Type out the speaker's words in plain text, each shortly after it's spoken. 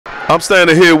I'm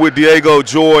standing here with Diego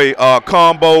Joy,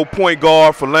 combo point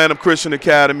guard for Lanham Christian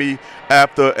Academy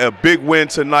after a big win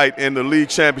tonight in the league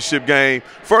championship game.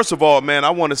 First of all, man,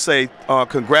 I want to say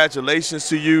congratulations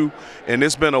to you, and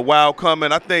it's been a while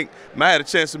coming. I think I had a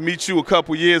chance to meet you a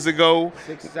couple years ago.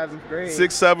 6th, 7th grade.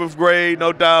 6th, 7th grade,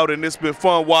 no doubt, and it's been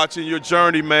fun watching your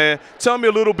journey, man. Tell me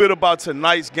a little bit about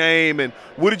tonight's game, and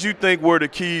what did you think were the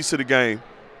keys to the game?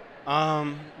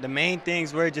 The main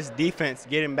things were just defense,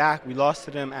 getting back. We lost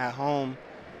to them at home.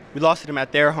 We lost to them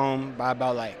at their home by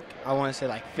about, I want to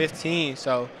say 15.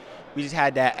 So we just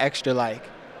had that extra,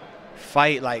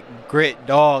 fight, grit,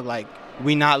 dog,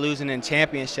 we not losing in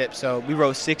championships. So we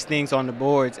wrote 6 things on the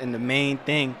boards, and the main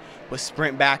thing was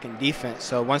sprint back and defense.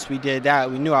 So once we did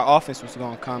that, we knew our offense was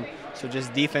going to come. So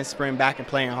just defense, sprint back, and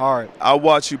playing hard. I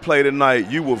watched you play tonight.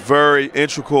 You were very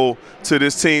integral to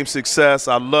this team's success.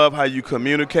 I love how you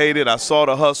communicated. I saw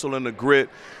the hustle and the grit.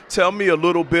 Tell me a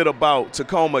little bit about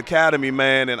Tacoma Academy,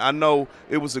 man. And I know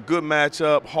it was a good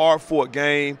matchup, hard-fought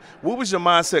game. What was your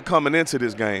mindset coming into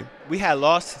this game? We had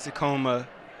lost to Tacoma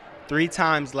 3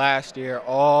 times last year.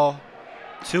 All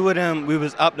 2 of them, we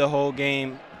was up the whole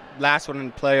game. Last one in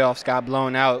the playoffs, got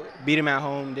blown out. Beat them at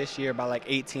home this year by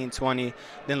 18-20.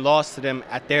 Then lost to them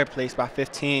at their place by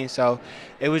 15. So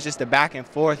it was just a back and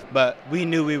forth. But we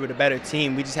knew we were the better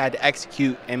team. We just had to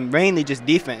execute, and mainly just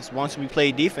defense. Once we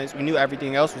played defense, we knew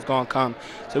everything else was going to come.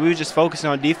 So we were just focusing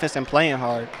on defense and playing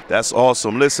hard. That's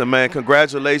awesome. Listen, man,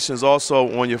 congratulations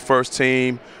also on your first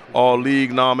team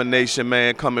All-League nomination,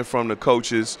 man, coming from the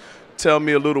coaches. Tell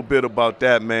me a little bit about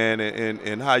that, man,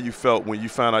 and how you felt when you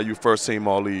found out you first team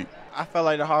All-League. I felt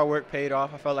like the hard work paid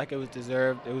off. I felt like it was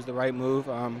deserved. It was the right move.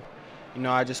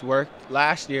 I just worked.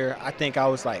 Last year, I think I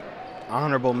was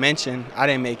honorable mention. I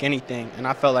didn't make anything, and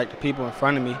I felt like the people in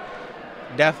front of me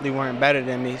definitely weren't better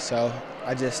than me. So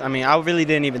I really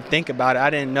didn't even think about it.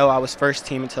 I didn't know I was first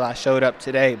team until I showed up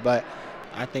today, but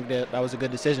I think that was a good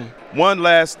decision. One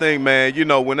last thing, man.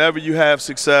 Whenever you have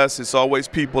success, it's always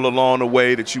people along the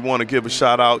way that you want to give a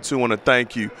shout out to and a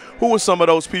thank you. Who are some of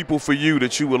those people for you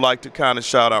that you would like to kind of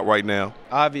shout out right now?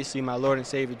 Obviously, my Lord and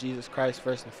Savior, Jesus Christ,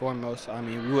 first and foremost.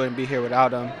 We wouldn't be here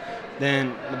without him.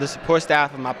 Then the support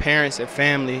staff of my parents and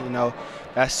family,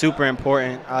 that's super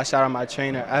important. I shout out my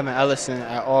trainer, Evan Ellison,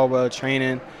 at All World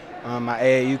Training, my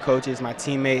AAU coaches, my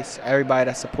teammates, everybody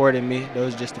that supported me.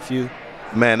 Those are just a few.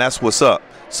 Man, that's what's up.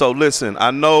 So listen,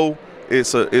 I know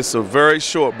it's a very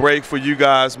short break for you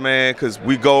guys, man, because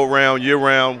we go around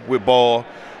year-round with ball.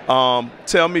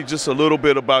 Tell me just a little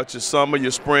bit about your summer,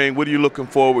 your spring. What are you looking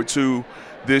forward to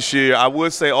this year? I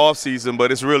would say off-season,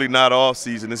 but it's really not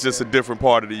off-season. It's just a different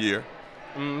part of the year.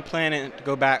 I'm planning to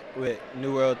go back with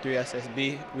New World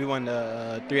 3SSB. We won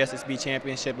the 3SSB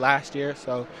championship last year,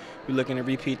 so we're looking to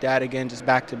repeat that again, just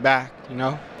back-to-back,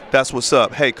 That's what's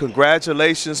up. Hey,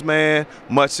 congratulations, man.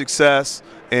 Much success.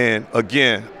 And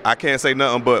again, I can't say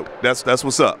nothing but that's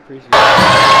what's up. Appreciate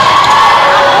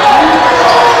it.